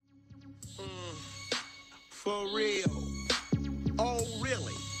For real. Oh,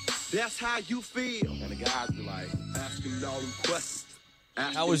 really? That's how you feel. And the guys be like, asking all them questions.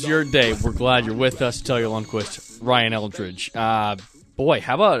 How was your day? We're glad you're with us. Taylor Lundquist, Ryan Eldridge. Boy,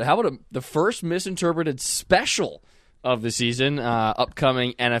 how about the first misinterpreted special of the season?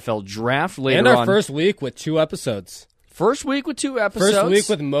 Upcoming NFL draft later on. And our first week with 2 episodes. First week with 2 episodes. First week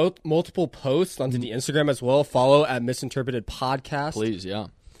with multiple posts onto the Instagram as well. Follow at Misinterpreted Podcast. Please, yeah.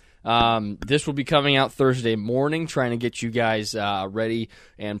 This will be coming out Thursday morning, trying to get you guys ready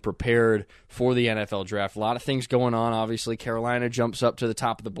and prepared for the NFL draft. A lot of things going on, obviously. Carolina jumps up to the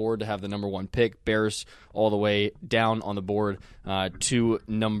top of the board to have the number 1 pick. Bears all the way down on the board to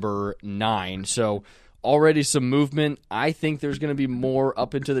number 9. So already some movement. I think there's going to be more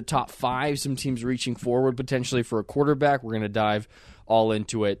up into the top 5. Some teams reaching forward potentially for a quarterback. We're going to dive all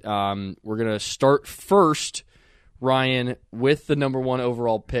into it. We're going to start first, Ryan, with the number 1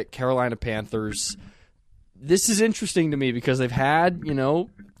 overall pick, Carolina Panthers. This is interesting to me because they've had,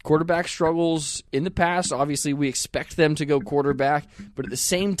 quarterback struggles in the past. Obviously, we expect them to go quarterback, but at the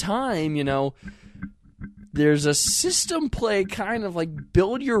same time, there's a system play kind of like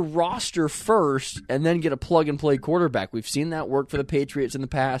build your roster first and then get a plug-and-play quarterback. We've seen that work for the Patriots in the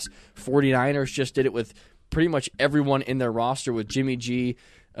past. 49ers just did it with pretty much everyone in their roster with Jimmy G,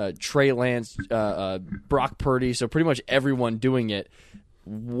 Trey Lance, Brock Purdy, so pretty much everyone doing it.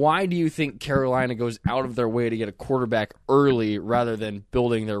 Why do you think Carolina goes out of their way to get a quarterback early rather than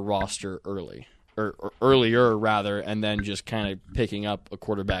building their roster early? Or earlier, rather, and then just kind of picking up a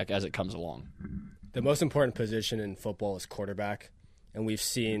quarterback as it comes along? The most important position in football is quarterback, and we've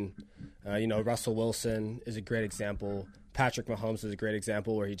seen, Russell Wilson is a great example. Patrick Mahomes is a great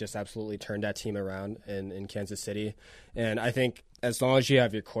example where he just absolutely turned that team around in Kansas City. And I think as long as you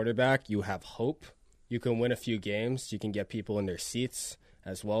have your quarterback, you have hope. You can win a few games. You can get people in their seats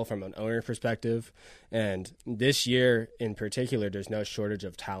as well from an owner perspective. And this year in particular, there's no shortage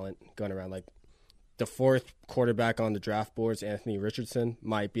of talent going around. Like the 4th quarterback on the draft boards, Anthony Richardson,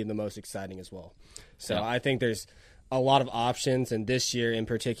 might be the most exciting as well. So yeah. I think there's a lot of options, and this year in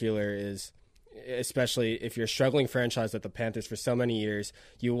particular is, especially if you're a struggling franchise like the Panthers for so many years,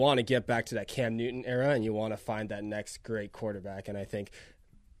 you want to get back to that Cam Newton era, and you want to find that next great quarterback. And I think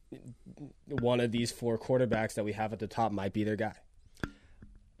one of these 4 quarterbacks that we have at the top might be their guy.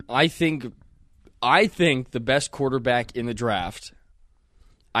 I think the best quarterback in the draft,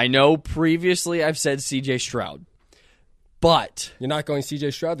 I know previously I've said C.J. Stroud, but you're not going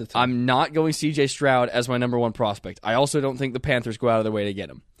C.J. Stroud this time. I'm not going C.J. Stroud as my number 1 prospect. I also don't think the Panthers go out of their way to get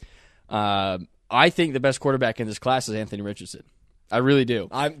him. I think the best quarterback in this class is Anthony Richardson. I really do.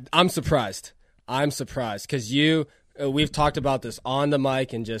 I'm surprised. Because we've talked about this on the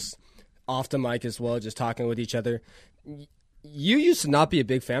mic and just off the mic as well, just talking with each other. You used to not be a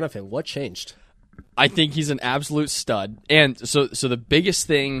big fan of him. What changed? I think he's an absolute stud. And so the biggest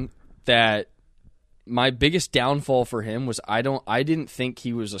thing that my biggest downfall for him was I didn't think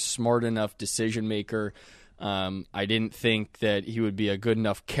he was a smart enough decision maker. I didn't think that he would be a good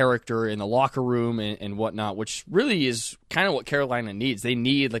enough character in the locker room and whatnot, which really is kind of what Carolina needs. They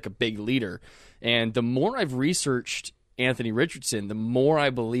need like a big leader. And the more I've researched Anthony Richardson, the more I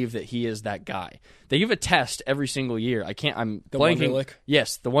believe that he is that guy. They give a test every single year. I'm blanking. Wonderlic?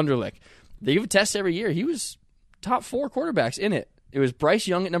 Yes, the Wonderlic. They give a test every year. He was top 4 quarterbacks in it. It was Bryce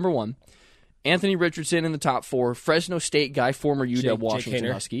Young at number 1, Anthony Richardson in the top 4, Fresno State guy, former UW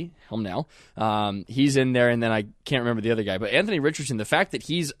Washington Husky, home now. He's in there, and then I can't remember the other guy. But Anthony Richardson, the fact that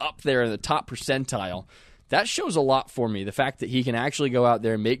he's up there in the top percentile, that shows a lot for me. The fact that he can actually go out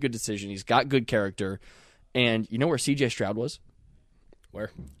there and make good decisions. He's got good character. And you know where C.J. Stroud was? Where?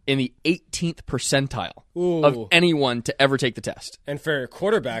 In the 18th percentile of anyone to ever take the test. And for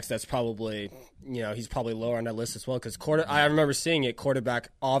quarterbacks, that's probably, he's probably lower on that list as well. Because I remember seeing it, quarterback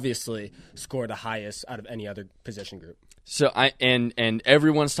obviously scored the highest out of any other position group. So and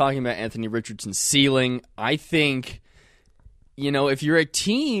everyone's talking about Anthony Richardson's ceiling. I think, if you're a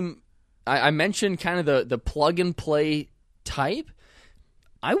team, I mentioned kind of the plug and play type.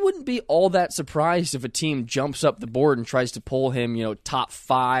 I wouldn't be all that surprised if a team jumps up the board and tries to pull him, top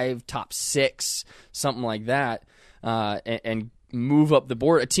 5, top 6, something like that, and move up the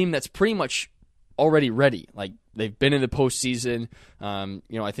board. A team that's pretty much already ready. Like, they've been in the postseason.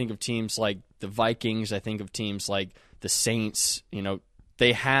 I think of teams like the Vikings. I think of teams like the Saints.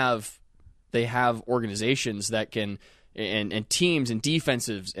 They have organizations that can, and teams and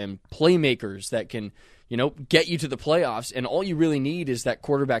defensives and playmakers that can, get you to the playoffs, and all you really need is that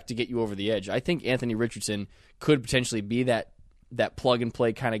quarterback to get you over the edge. I think Anthony Richardson could potentially be that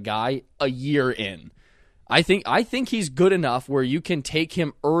plug-and-play kind of guy a year in. I think he's good enough where you can take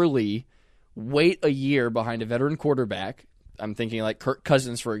him early wait a year behind a veteran quarterback. I'm thinking like Kirk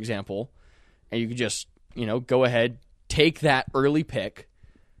Cousins, for example, and you could just, go ahead, take that early pick.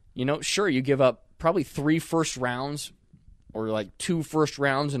 Sure, you give up probably 3 first rounds or like 2 first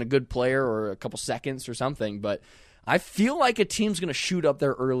rounds and a good player or a couple seconds or something, but I feel like a team's going to shoot up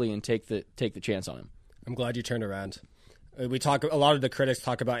there early and take the chance on him. I'm glad you turned around. A lot of the critics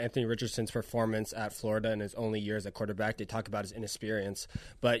talk about Anthony Richardson's performance at Florida in his only year as a quarterback. They talk about his inexperience.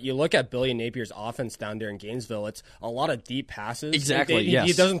 But you look at Billy Napier's offense down there in Gainesville, it's a lot of deep passes. Exactly, yes.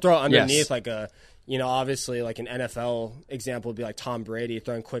 He doesn't throw underneath like a, obviously like an NFL example would be like Tom Brady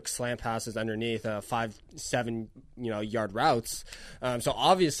throwing quick slant passes underneath 5-7, yard routes. So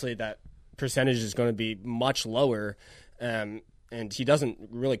obviously that percentage is going to be much lower. And he doesn't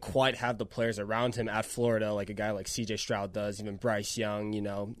really quite have the players around him at Florida like a guy like C.J. Stroud does, even Bryce Young,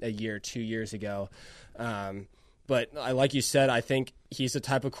 a year, 2 years ago. But like you said, I think he's the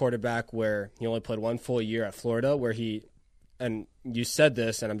type of quarterback where he only played 1 full year at Florida where and you said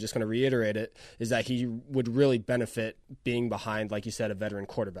this, and I'm just going to reiterate it, is that he would really benefit being behind, like you said, a veteran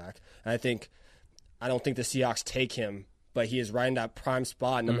quarterback. And I don't think the Seahawks take him, but he is right in that prime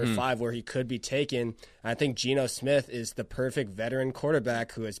spot, number 5, where he could be taken. I think Geno Smith is the perfect veteran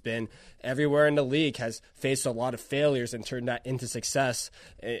quarterback who has been everywhere in the league, has faced a lot of failures and turned that into success,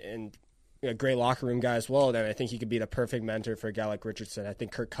 and a great locker room guy as well. And I think he could be the perfect mentor for a guy like Richardson. I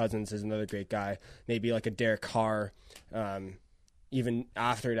think Kirk Cousins is another great guy, maybe like a Derek Carr, even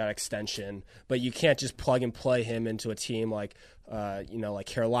after that extension. But you can't just plug and play him into a team like like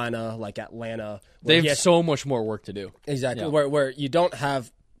Carolina, like Atlanta. They have so much more work to do. Exactly. Yeah. Where you don't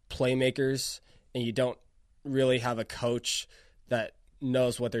have playmakers and you don't really have a coach that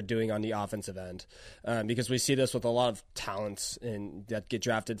knows what they're doing on the offensive end. Because we see this with a lot of talents that get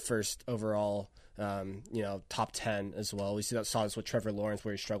drafted first overall, top 10 as well. We saw this with Trevor Lawrence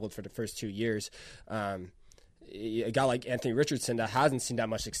where he struggled for the first 2 years. A guy like Anthony Richardson that hasn't seen that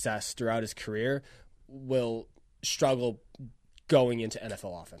much success throughout his career will struggle going into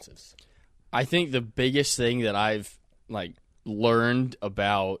NFL offenses. I think the biggest thing that I've learned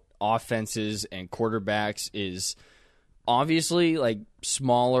about offenses and quarterbacks is obviously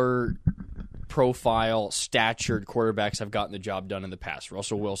smaller profile statured quarterbacks have gotten the job done in the past.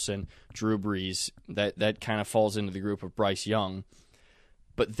 Russell Wilson, Drew Brees, that kind of falls into the group of Bryce Young,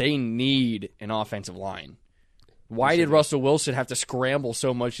 but they need an offensive line. Why did Russell Wilson have to scramble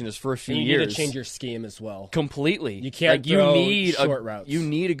so much in his first few years? You need to change your scheme as well. Completely. You can't throw short routes. You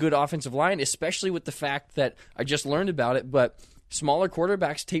need a good offensive line, especially with the fact that I just learned about it, but smaller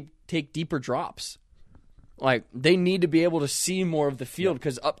quarterbacks take deeper drops. They need to be able to see more of the field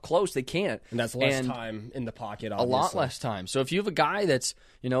because up close they can't. And that's less time in the pocket, obviously. A lot less time. So if you have a guy that's,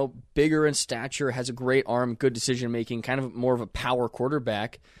 bigger in stature, has a great arm, good decision-making, kind of more of a power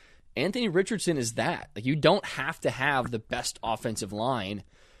quarterback, Anthony Richardson is that. You don't have to have the best offensive line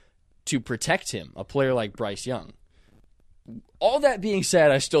to protect him, a player like Bryce Young. All that being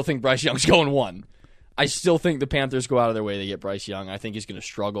said, I still think Bryce Young's going 1. I still think the Panthers go out of their way to get Bryce Young. I think he's going to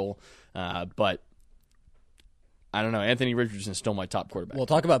struggle, but I don't know. Anthony Richardson's still my top quarterback. We'll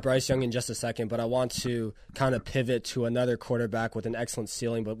talk about Bryce Young in just a second, but I want to kind of pivot to another quarterback with an excellent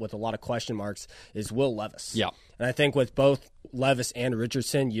ceiling but with a lot of question marks is Will Levis. Yeah. And I think with both Levis and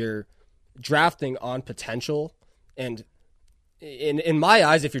Richardson, you're drafting on potential. And in my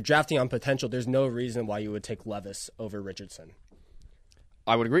eyes, if you're drafting on potential, there's no reason why you would take Levis over Richardson.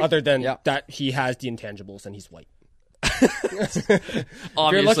 I would agree. Other than that he has the intangibles and he's white.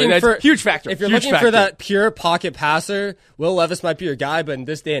 Obviously, that's a huge factor. If you're looking for that pure pocket passer, Will Levis might be your guy, but in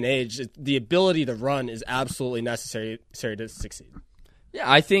this day and age, the ability to run is absolutely necessary to succeed.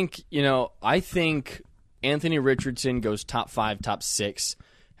 Yeah, I think Anthony Richardson goes top 5, top 6.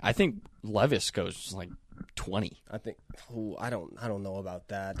 I think Levis goes 20. I think I don't know about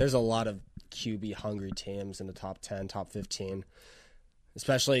that. There's a lot of QB hungry teams in the top 10, top 15.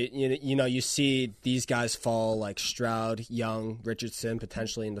 Especially, you see these guys fall like Stroud, Young, Richardson,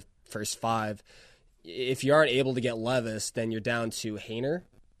 potentially in the first 5. If you aren't able to get Levis, then you're down to Haener,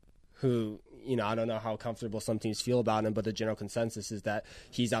 who, I don't know how comfortable some teams feel about him, but the general consensus is that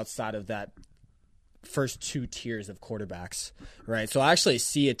he's outside of that first 2 tiers of quarterbacks, right? So I actually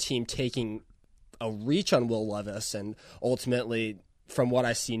see a team taking a reach on Will Levis, and ultimately, from what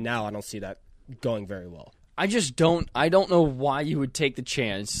I see now, I don't see that going very well. I don't know why you would take the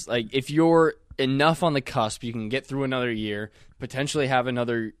chance. If you're enough on the cusp, you can get through another year, potentially have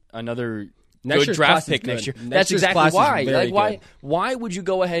another good draft pick next year. That's exactly why. Why would you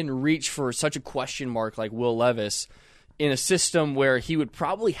go ahead and reach for such a question mark like Will Levis in a system where he would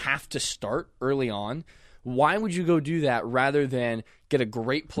probably have to start early on, Why would you go do that rather than get a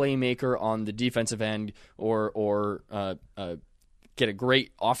great playmaker on the defensive end or get a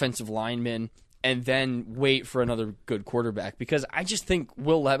great offensive lineman and then wait for another good quarterback? Because I just think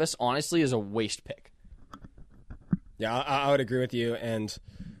Will Levis, honestly, is a waste pick. Yeah, I would agree with you. And,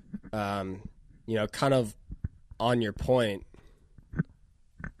 kind of on your point,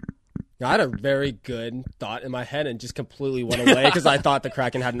 I had a very good thought in my head and just completely went away because I thought the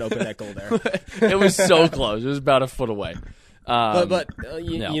Kraken had an open net goal there. It was so close. It was about a foot away.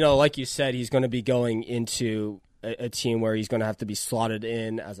 Like you said, he's going to be going into a team where he's going to have to be slotted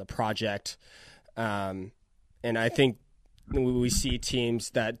in as a project. And I think we see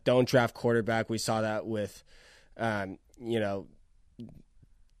teams that don't draft quarterback. We saw that with,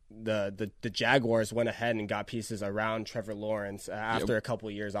 the Jaguars went ahead and got pieces around Trevor Lawrence after a couple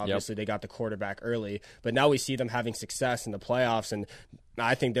of years. Obviously, they got the quarterback early, but now we see them having success in the playoffs, and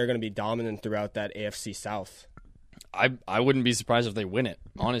I think they're going to be dominant throughout that AFC South. I wouldn't be surprised if they win it,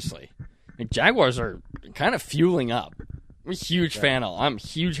 honestly. Jaguars are kind of fueling up. I'm a huge fan of. I'm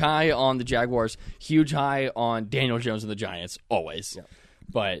huge high on the Jaguars, huge high on Daniel Jones and the Giants, always. Yeah.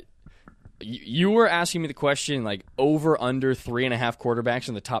 But you were asking me the question, like, over, under 3.5 quarterbacks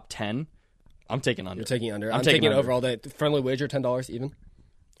in the top 10. I'm taking under. You're taking under. I'm taking over all day. Friendly wager, $10 even.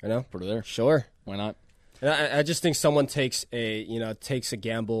 I know. Put it there. Sure. Why not? And I just think someone takes a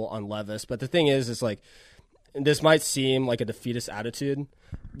gamble on Levis. But the thing is like, this might seem like a defeatist attitude,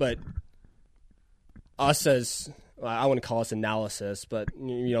 but us as, I wouldn't call us analysis, but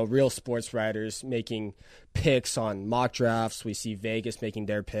real sports writers making picks on mock drafts. We see Vegas making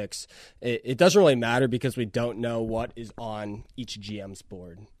their picks. It doesn't really matter because we don't know what is on each GM's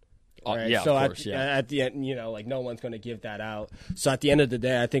board. Right? Yeah, so of course, at the end, no one's going to give that out. So at the end of the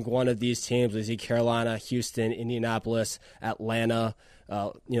day, I think one of these teams, we see Carolina, Houston, Indianapolis, Atlanta,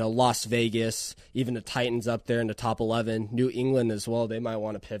 Las Vegas, even the Titans up there in the top 11, New England as well. They might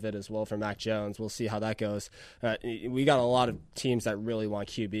want to pivot as well for Mac Jones. We'll see how that goes. We got a lot of teams that really want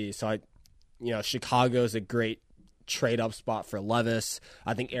QB. So Chicago's a great trade-up spot for Levis.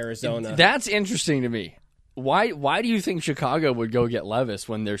 I think Arizona. That's interesting to me. Why do you think Chicago would go get Levis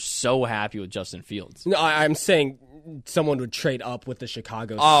when they're so happy with Justin Fields? No, I'm saying someone would trade up with the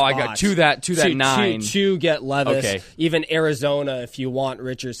Chicago spot. I got to that 9. To get Levis. Okay. Even Arizona, if you want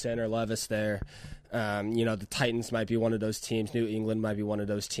Richardson or Levis there. The Titans might be one of those teams. New England might be one of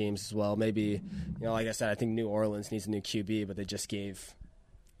those teams as well. Maybe, like I said, I think New Orleans needs a new QB, but they just gave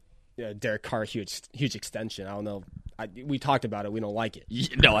Derek Carr a huge extension. I don't know. We talked about it. We don't like it.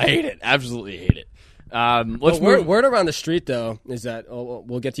 No, I hate it. Absolutely hate it. Word around the street, though, is that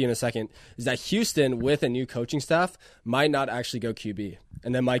we'll get to you in a second, is that Houston, with a new coaching staff, might not actually go QB,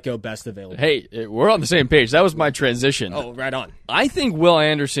 and they might go best available. Hey, we're on the same page. That was my transition. Oh, right on. I think Will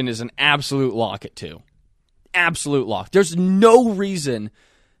Anderson is an absolute lock at 2. Absolute lock. There's no reason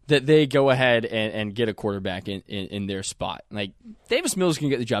that they go ahead and get a quarterback in their spot. Like, Davis Mills can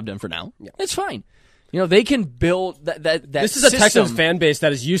get the job done for now. Yeah. It's fine. They can build that. This is a Texans fan base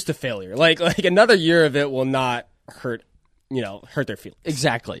that is used to failure. Like another year of it will not hurt their feelings.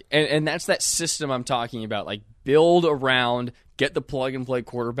 Exactly, and that's that system I'm talking about. Like, build around, get the plug and play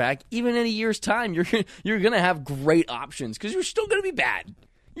quarterback. Even in a year's time, you're gonna have great options because you're still gonna be bad.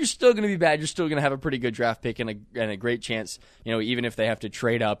 You're still going to be bad. You're still going to have a pretty good draft pick and a great chance, even if they have to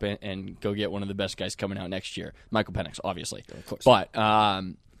trade up and go get one of the best guys coming out next year. Michael Penix, obviously. Of course. But,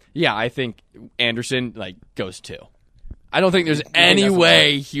 I think Anderson, goes 2. I don't think there's any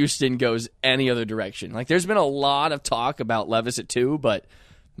way Houston goes any other direction. There's been a lot of talk about Levis at 2, but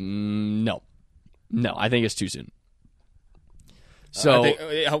no. No, I think it's too soon. So,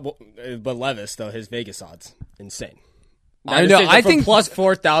 but Levis, though, his Vegas odds, insane. I know. I think plus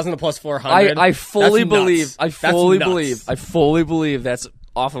 4,000 to plus 400. I fully believe. I fully believe that's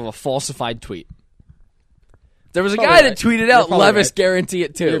off of a falsified tweet. There was a guy that tweeted out Levis guarantee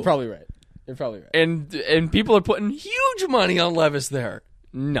it 2. You're probably right. And people are putting huge money on Levis there.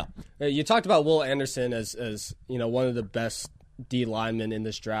 No. You talked about Will Anderson as one of the best D linemen in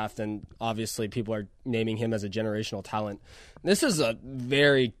this draft, and obviously people are naming him as a generational talent. This is a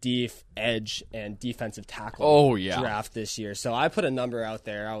very deep edge and defensive tackle draft this year. So I put a number out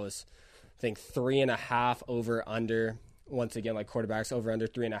there. I was, 3.5 over under. Once again, like quarterbacks, over under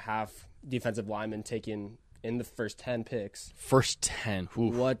 3.5 defensive linemen taken in the first 10 picks. First 10.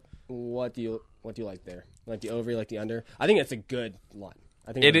 Oof. What do you like there? Like the over, you like the under? I think it's a good line.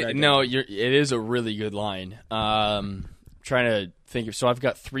 I think it is a really good line. Trying to think. So I've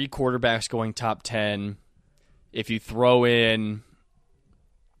got 3 quarterbacks going top 10. If you throw in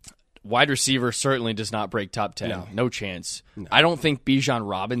wide receiver certainly does not break top 10. No chance. No. I don't think Bijan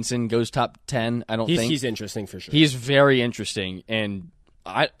Robinson goes top 10. I don't think. He's interesting for sure. He's very interesting. And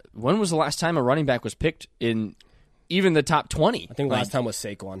when was the last time a running back was picked in even the top 20? I think last time was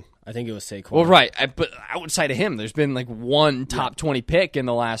Saquon. I think it was Saquon. Well, right. But outside of him, there's been like one top 20 pick in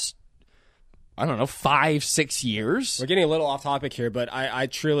the last, I don't know, 5-6 years. We're getting a little off topic here, but I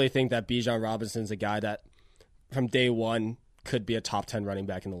truly think that Bijan Robinson's a guy that from day one could be a top 10 running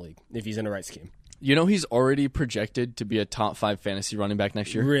back in the league if he's in the right scheme. You know, he's already projected to be a top 5 fantasy running back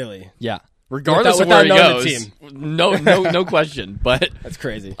next year. Really? Yeah. Regardless of where he goes. Team. No question. But that's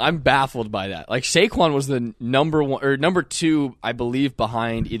crazy. I'm baffled by that. Like Saquon was the number 1 or number 2, I believe,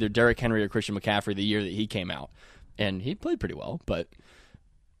 behind either Derrick Henry or Christian McCaffrey the year that he came out. And he played pretty well, but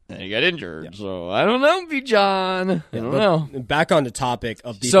then he got injured. Yeah. So I don't know, Bijan. I don't know. Back on the topic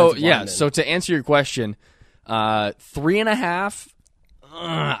of defensive linemen. So to answer your question, 3.5.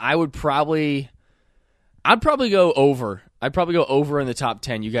 I'd probably go over. I'd probably go over in the top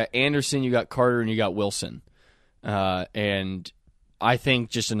 10. You got Anderson, you got Carter, and you got Wilson. And I think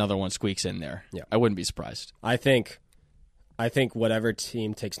just another one squeaks in there. Yeah. I wouldn't be surprised. I think whatever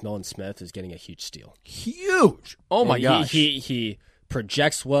team takes Nolan Smith is getting a huge steal. Huge. Oh my gosh. He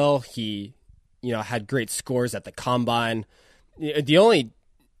projects well. He had great scores at the combine. The only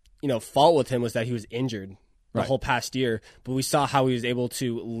fault with him was that he was injured the whole past year, but we saw how he was able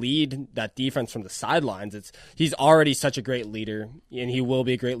to lead that defense from the sidelines. He's already such a great leader, and he will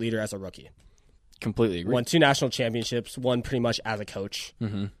be a great leader as a rookie. Completely agree. Won 2 national championships, won pretty much as a coach.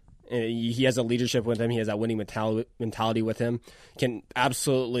 Mm-hmm. He has a leadership with him. He has that winning mentality with him. Can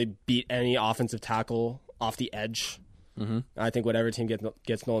absolutely beat any offensive tackle off the edge. Mm-hmm. I think whatever team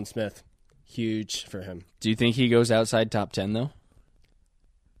gets Nolan Smith, huge for him. Do you think he goes outside top 10, though?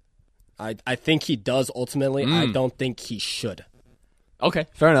 I think he does ultimately. I don't think he should. Okay,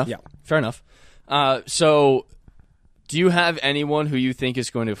 fair enough. Yeah. Fair enough. So do you have anyone who you think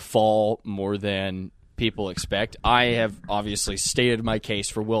is going to fall more than people expect? I have obviously stated my case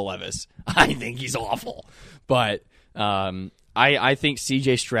for Will Levis. I think he's awful. But I think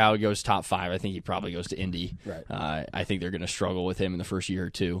C.J. Stroud goes top 5. I think he probably goes to Indy. Right. I think they're going to struggle with him in the first year or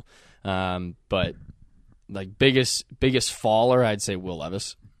two. But like biggest faller, I'd say Will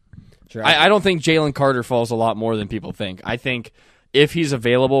Levis. Sure. I don't think Jalen Carter falls a lot more than people think. I think if he's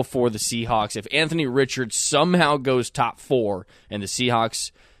available for the Seahawks, if Anthony Richardson somehow goes top 4 and the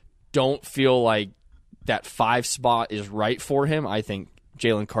Seahawks don't feel like that 5 spot is right for him, I think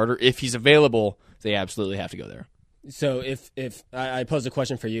Jalen Carter, if he's available, they absolutely have to go there. So if I pose a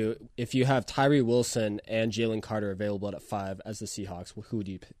question for you, if you have Tyree Wilson and Jalen Carter available at 5 as the Seahawks, who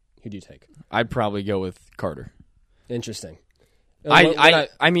do you take? I'd probably go with Carter. Interesting.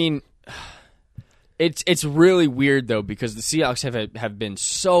 I mean, it's really weird though because the Seahawks have been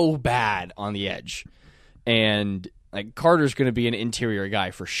so bad on the edge, and like Carter's going to be an interior guy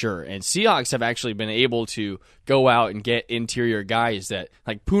for sure. And Seahawks have actually been able to go out and get interior guys that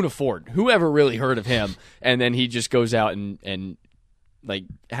like Poona Ford, whoever really heard of him, and then he just goes out and like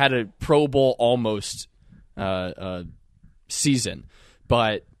had a Pro Bowl almost season.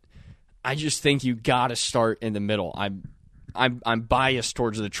 But I just think you got to start in the middle. I'm biased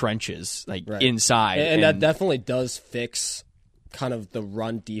towards the trenches, like inside, and that definitely does fix kind of the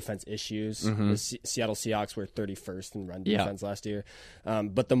run defense issues. Mm-hmm. The Seattle Seahawks were 31st in run defense last year,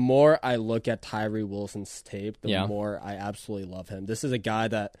 but the more I look at Tyree Wilson's tape, the more I absolutely love him. This is a guy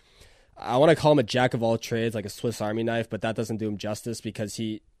that I want to call him a jack of all trades, like a Swiss Army knife, but that doesn't do him justice because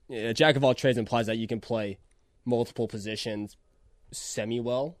a jack of all trades implies that you can play multiple positions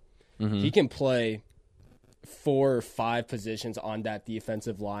semi-well. Mm-hmm. He can play 4 or 5 positions on that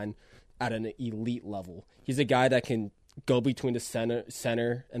defensive line at an elite level. He's a guy that can go between the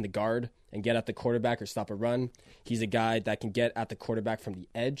center and the guard and get at the quarterback or stop a run. He's a guy that can get at the quarterback from the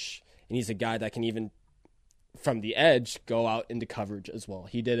edge, and he's a guy that can even from the edge go out into coverage as well.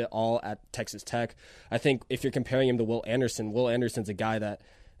 He did it all at Texas Tech. I think if you're comparing him to Will Anderson's a guy that,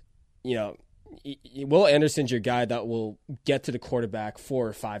 Will Anderson's your guy that will get to the quarterback 4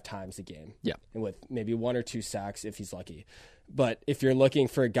 or 5 times a game. Yeah. And with maybe 1 or 2 sacks if he's lucky. But if you're looking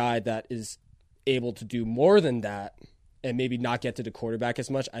for a guy that is able to do more than that and maybe not get to the quarterback as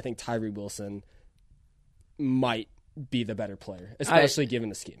much, I think Tyree Wilson might be the better player, especially given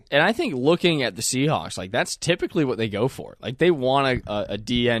the scheme. And I think looking at the Seahawks, like that's typically what they go for. Like they want a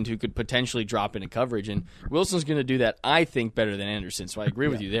D end who could potentially drop into coverage, and Wilson's going to do that, I think, better than Anderson. So I agree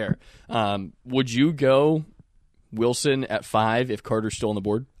with you there. Would you go Wilson at 5 if Carter's still on the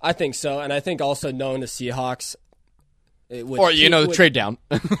board? I think so, and I think also knowing the Seahawks, trade down,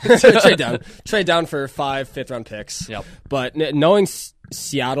 trade down for 5 5th-round picks. Yep. But knowing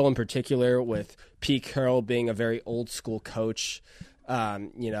Seattle in particular, with Pete Carroll being a very old school coach,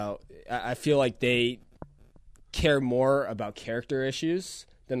 I feel like they care more about character issues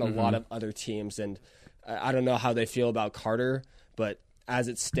than a lot of other teams. And I don't know how they feel about Carter, but as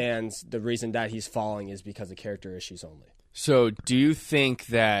it stands, the reason that he's falling is because of character issues only. So do you think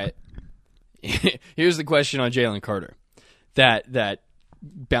that – here's the question on Jalen Carter that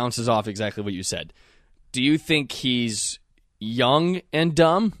bounces off exactly what you said. Do you think he's young and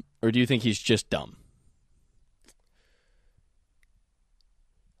dumb, or do you think he's just dumb?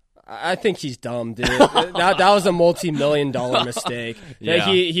 I think he's dumb, dude. that was a multi-million-dollar mistake. Yeah.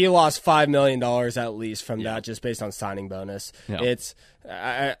 He lost $5 million at least from that, just based on signing bonus. Yeah. It's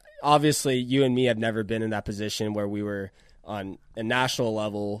obviously you and me have never been in that position where we were on a national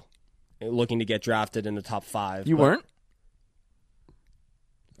level looking to get drafted in the top 5. You weren't?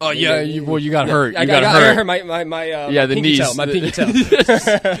 Oh yeah, you got hurt. I got hurt. My the pinky knees. toe, my pinky toe.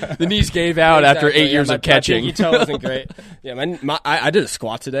 The knees gave out after 8 years of catching. My pinky toe wasn't great. Yeah, I did a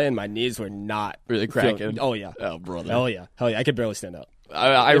squat today, and my knees were not really cracking. Oh yeah. Oh brother. Hell yeah. I could barely stand up.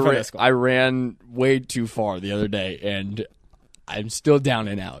 I ran way too far the other day, and I'm still down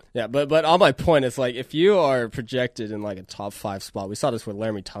and out. Yeah, but on my point, it's like if you are projected in like a top 5 spot, we saw this with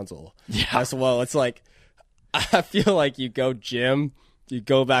Laramie Tunsil as well. It's like I feel like you go gym. You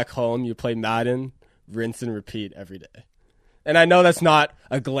go back home, you play Madden, rinse and repeat every day. And I know that's not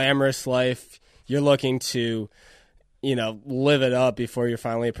a glamorous life. You're looking to, live it up before you're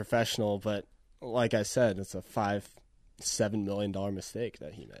finally a professional. But like I said, it's a $7 million mistake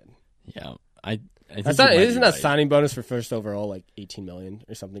that he made. Yeah, I think isn't that signing bonus for first overall like $18 million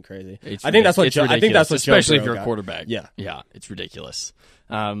or something crazy? I think that's what especially Joe if you're got. A quarterback. Yeah, it's ridiculous.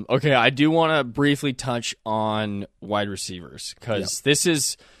 Okay, I do want to briefly touch on wide receivers because this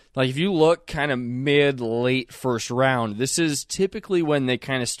is like if you look kind of late first round, this is typically when they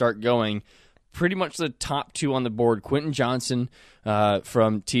kind of start going. Pretty much the top 2 on the board: Quentin Johnson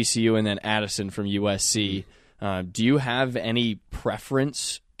from TCU and then Addison from USC. Do you have any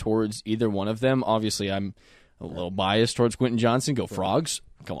preference towards either one of them? Obviously, I'm a little biased towards Quentin Johnson. Go Frogs.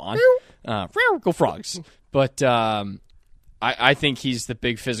 Come on. Go Frogs. But I think he's the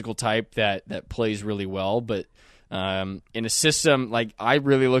big physical type that plays really well. But in a system, like I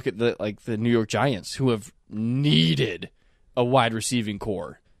really look at the New York Giants, who have needed a wide receiving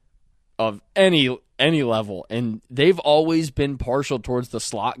core of any level. And they've always been partial towards the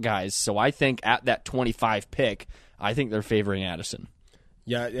slot guys. So I think at that 25 pick, I think they're favoring Addison.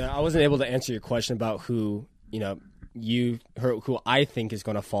 Yeah, I wasn't able to answer your question about who who I think is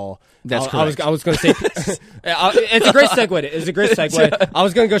going to fall. That's correct. I was going to say it's a great segue. I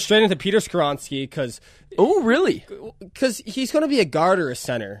was going to go straight into Peter Skoronski because really? Because he's going to be a guard or a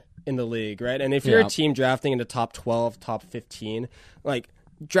center in the league, right? And if you're a team drafting in the top 12, top 15, like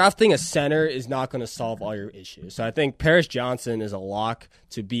drafting a center is not going to solve all your issues. So I think Paris Johnson is a lock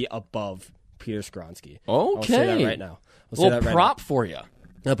to be above Peter Skoronski. Okay, I'll say that right now. Prop for you.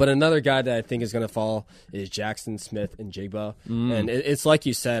 But another guy that I think is going to fall is Jackson Smith and Jigba. And it's like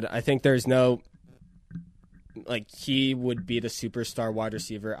you said, I think there's no he would be the superstar wide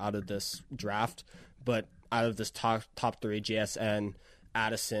receiver out of this draft, but out of this top 3, JSN,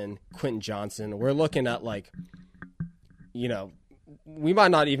 Addison, Quentin Johnson, we're looking at we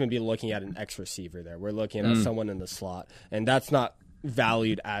might not even be looking at an X receiver there. We're looking at someone in the slot, and that's not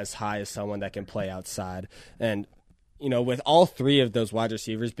valued as high as someone that can play outside. And with all 3 of those wide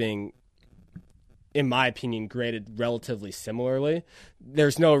receivers being, in my opinion, graded relatively similarly,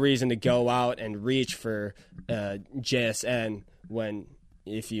 there's no reason to go out and reach for JSN when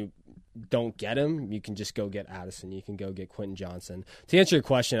if you don't get him, you can just go get Addison. You can go get Quentin Johnson. To answer your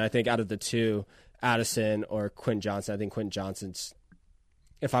question, I think out of the 2, Addison or Quentin Johnson, I think Quentin Johnson's,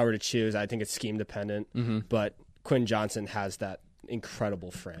 if I were to choose, I think it's scheme dependent, but Quentin Johnson has that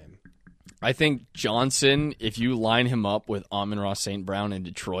incredible frame. I think Johnson, if you line him up with Amon-Ra St. Brown in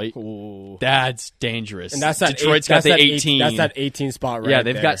Detroit, that's dangerous. And that's that Detroit's got the 18. That's that 18 spot right there. Yeah,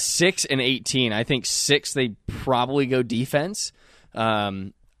 they've got 6 and 18. I think 6, they probably go defense.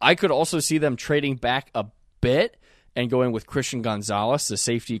 I could also see them trading back a bit and going with Christian Gonzalez, the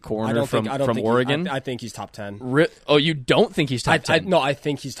safety corner from Oregon. I think he's top 10. You don't think he's top 10? No, I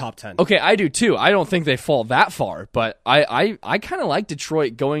think he's top 10. Okay, I do too. I don't think they fall that far, but I kind of like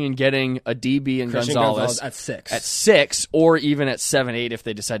Detroit going and getting a DB and Gonzalez at 6. At 6, or even at 7, 8 if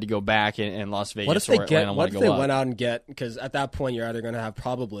they decide to go back in Las Vegas or Atlanta. What if they went out and get, because at that point you're either going to have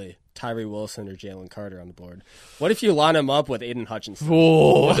probably Tyree Wilson or Jalen Carter on the board. What if you line him up with Aiden Hutchinson?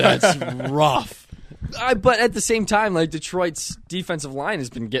 Oh, that's rough. But at the same time, Detroit's defensive line has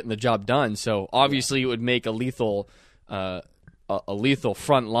been getting the job done, so obviously it would make a lethal a lethal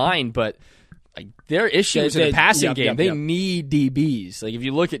front line, but like, their issues in the passing game. They need DBs. Like if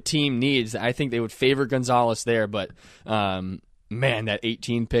you look at team needs, I think they would favor Gonzalez there, but man, that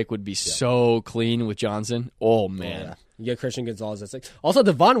 18 pick would be so clean with Johnson. Oh man. Yeah. You get Christian Gonzalez at 6. Also,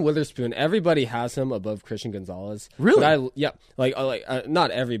 Devon Witherspoon, everybody has him above Christian Gonzalez. Really?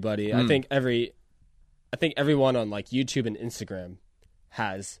 Not everybody. I think everyone on like YouTube and Instagram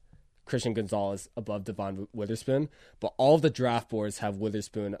has Christian Gonzalez above Devon Witherspoon, but all of the draft boards have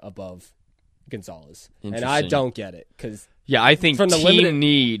Witherspoon above Gonzalez, and I don't get it because I think from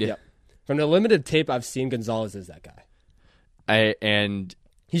the from the limited tape I've seen, Gonzalez is that guy.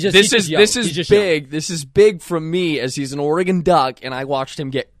 This is big. This is big from me as he's an Oregon Duck, and I watched him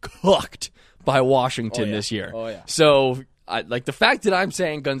get cooked by Washington this year. Oh yeah. So, like the fact that I'm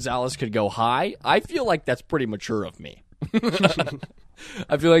saying Gonzalez could go high, I feel like that's pretty mature of me.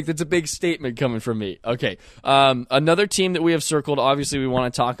 I feel like that's a big statement coming from me. Okay. Another team that we have circled, obviously we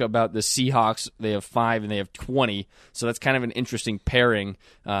want to talk about the Seahawks. They have 5 and they have 20, so that's kind of an interesting pairing.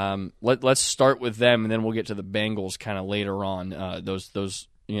 Let's start with them, and then we'll get to the Bengals kind of later on. Those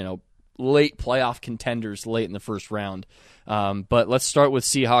late playoff contenders late in the first round. But let's start with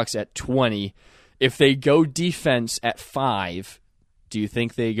Seahawks at 20. If they go defense at 5, do you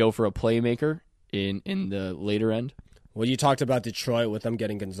think they go for a playmaker in the later end? Well, you talked about Detroit with them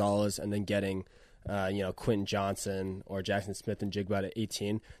getting Gonzalez and then getting, Quentin Johnson or Jackson Smith and Jigba at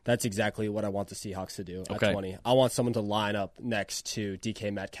 18. That's exactly what I want the Seahawks to do at 20. I want someone to line up next to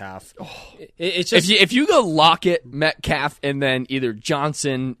DK Metcalf. It's just if you go Lockett, Metcalf, and then either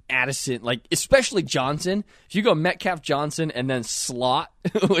Johnson, Addison, like especially Johnson. If you go Metcalf, Johnson, and then slot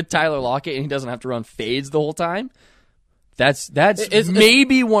with Tyler Lockett, and he doesn't have to run fades the whole time. That's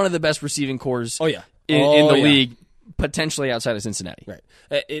maybe one of the best receiving cores. In the league. Potentially outside of Cincinnati. Right.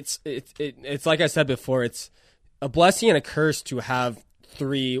 It's like I said before, it's a blessing and a curse to have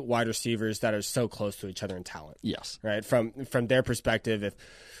 3 wide receivers that are so close to each other in talent. Yes. Right. From their perspective,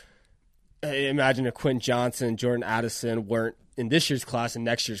 imagine if Quentin Johnson and Jordan Addison weren't in this year's class and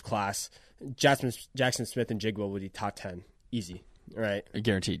next year's class, Jackson Smith and Jigba would be top 10. Easy. Right.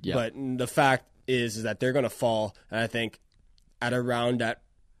 Guaranteed, yeah. But the fact is that they're going to fall, and I think at around that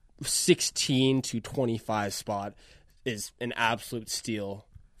 16 to 25 spot is an absolute steal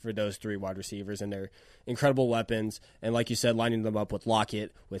for those 3 wide receivers, and they're incredible weapons. And like you said, lining them up with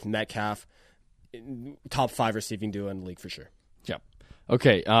Lockett, with Metcalf, top 5 receiving duo in the league for sure. Yeah.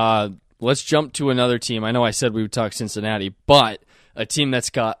 Okay, let's jump to another team. I know I said we would talk Cincinnati, but a team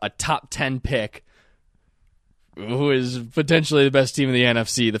that's got a top 10 pick who is potentially the best team in the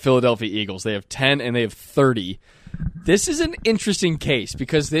NFC, the Philadelphia Eagles. They have 10 and they have 30. This is an interesting case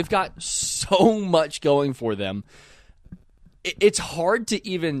because they've got so much going for them. It's hard to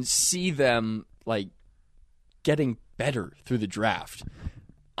even see them like getting better through the draft.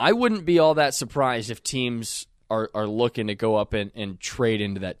 I wouldn't be all that surprised if teams are looking to go up and trade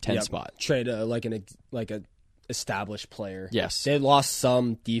into that 10 spot. Trade like a established player. Yes. They lost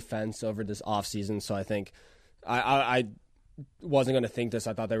some defense over this offseason, so I think I wasn't going to think this.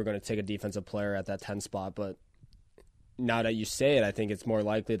 I thought they were going to take a defensive player at that 10 spot, but now that you say it, I think it's more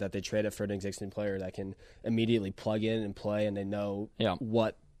likely that they trade it for an existing player that can immediately plug in and play, and they know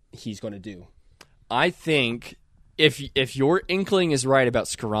what he's going to do. I think if your inkling is right about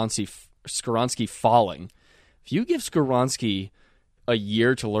Skoronski falling, if you give Skoronski a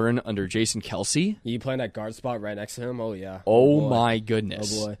year to learn under Jason Kelce, you playing that guard spot right next to him. Oh yeah. Oh my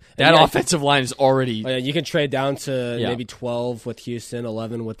goodness. Oh boy. That offensive line is already. Oh, yeah, you can trade down to maybe 12 with Houston,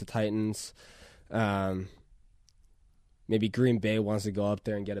 11 with the Titans. Maybe Green Bay wants to go up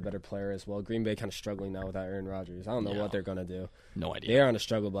there and get a better player as well. Green Bay kind of struggling now without Aaron Rodgers. I don't know what they're going to do. No idea. They're on a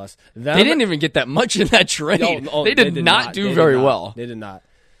struggle bus. They didn't even get that much in that trade. They did not do very well. They did not.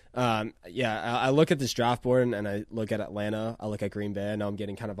 I look at this draft board and I look at Atlanta. I look at Green Bay. I know I'm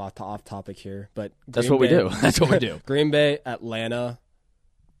getting kind of off topic here, but that's what we do. That's what we do. Green Bay, Atlanta,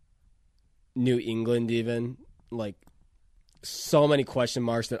 New England, even like so many question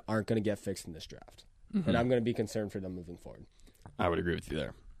marks that aren't going to get fixed in this draft. Mm-hmm. And I'm going to be concerned for them moving forward. I would agree with you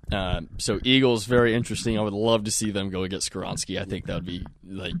there. So Eagles, very interesting. I would love to see them go get Skoronski. I think that would be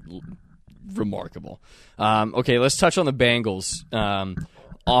like remarkable. Okay, let's touch on the Bengals.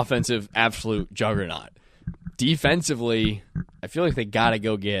 Offensive, absolute juggernaut. Defensively, I feel like they got to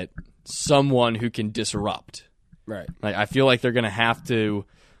go get someone who can disrupt. Right. Like, I feel like they're going to have to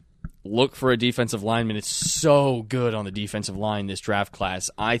look for a defensive lineman. It's so good on the defensive line this draft class.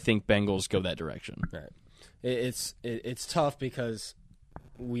 I think Bengals go that direction. Right. It's tough because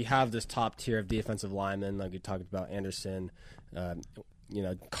we have this top tier of defensive linemen, like we talked about Anderson,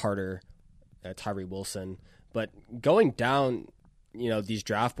 Carter, Tyree Wilson. But going down these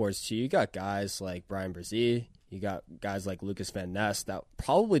draft boards too, you got guys like Brian Brzee, you got guys like Lucas Van Ness that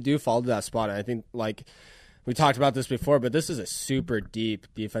probably do fall to that spot. And I think, like, we talked about this before, but this is a super deep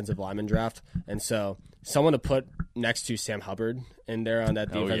defensive lineman draft. And so someone to put next to Sam Hubbard in there on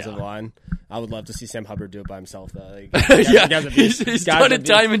that defensive line, I would love to see Sam Hubbard do it by himself, though. Like, guy's a beast. He's done it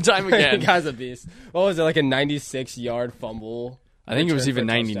time and time again. Guy's a beast. What was it, like a 96-yard fumble? I think it was even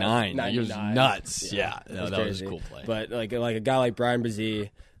 99. 99. It was nuts. Yeah. No, that was a cool play. But like a guy like Brian Brzee,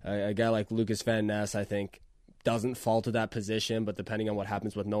 a guy like Lucas Van Ness, I think, doesn't fall to that position, but depending on what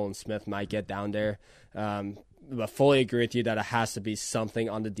happens with Nolan Smith, might get down there. But fully agree with you that it has to be something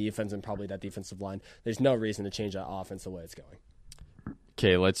on the defense and probably that defensive line. There's no reason to change that offense the way it's going.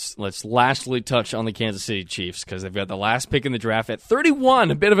 Okay, let's lastly touch on the Kansas City Chiefs because they've got the last pick in the draft at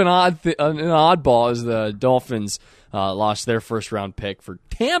 31. A bit of an oddball as the Dolphins lost their first-round pick for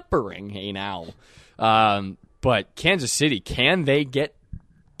tampering. Hey, now. But Kansas City, can they get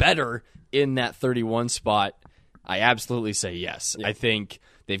better in that 31 spot? I absolutely say yes. Yeah. I think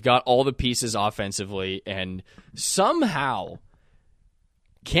they've got all the pieces offensively, and somehow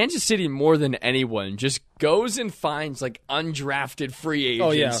Kansas City, more than anyone, just goes and finds like undrafted free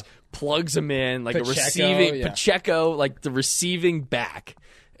agents, plugs them in like Pacheco, like the receiving back.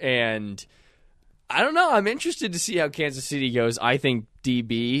 And I don't know. I'm interested to see how Kansas City goes. I think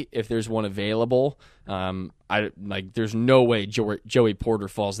DB, if there's one available, there's no way Joey Porter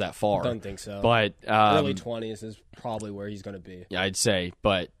falls that far. I don't think so. But early 20s is probably where he's going to be. Yeah, I'd say.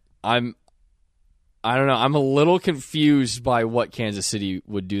 But I don't know. I'm a little confused by what Kansas City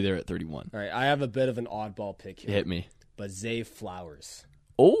would do there at 31. All right, I have a bit of an oddball pick here. Hit me. But Zay Flowers.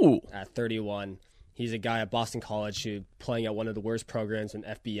 Oh. At 31. He's a guy at Boston College who, playing at one of the worst programs in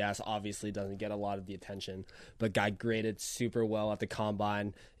FBS, obviously doesn't get a lot of the attention. But guy graded super well at the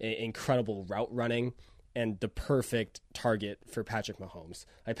combine, incredible route running, and the perfect target for Patrick Mahomes.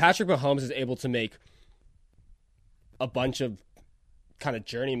 Like, Patrick Mahomes is able to make a bunch of kind of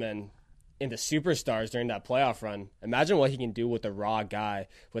journeymen into superstars during that playoff run. Imagine what he can do with a raw guy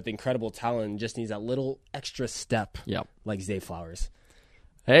with incredible talent and just needs that little extra step like Zay Flowers.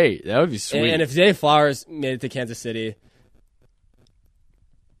 Hey, that would be sweet. And if Zay Flowers made it to Kansas City,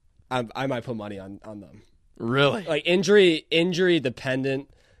 I might put money on them. Really? Like injury dependent,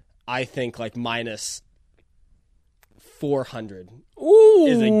 I think like minus 400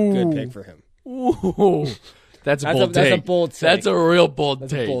 is a good pick for him. Ooh. That's a bold take. That's a bold take. That's a real bold take.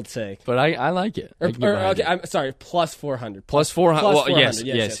 That's a bold take. But I like it. Okay, I'm sorry, plus 400. Plus 400. Well, 400.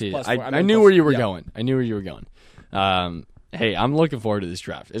 Yes. I knew where you were going. I knew where you were going. Hey, I'm looking forward to this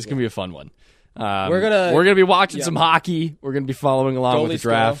draft. It's going to be a fun one. We're gonna be watching some hockey. We're going to be following along with the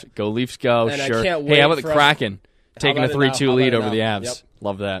draft. Go Leafs, go. And sure. I can't wait hey, how about the Kraken taking a 3-2 lead over the Avs? Yep.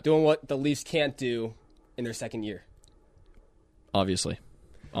 Love that. Doing what the Leafs can't do in their second year. Obviously.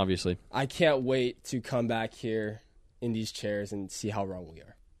 I can't wait to come back here in these chairs and see how wrong we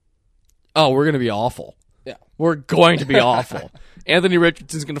are. Oh, we're going to be awful. Yeah. We're going to be awful. Anthony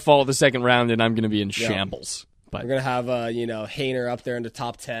Richardson's going to fall at the second round, and I'm going to be in shambles. But we're going to have, Hainer up there in the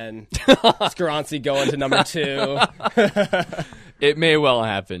top 10. Skaronski going to number 2. It may well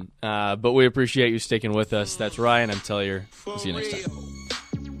happen. But we appreciate you sticking with us. That's Ryan. I'm Tellier. We'll see you next time.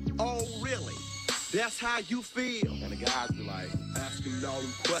 Oh, really? That's how you feel? And the guys be like, asking all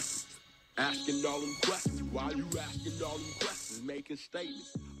them questions. Asking all them questions. Why you asking all them questions? Making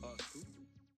statements.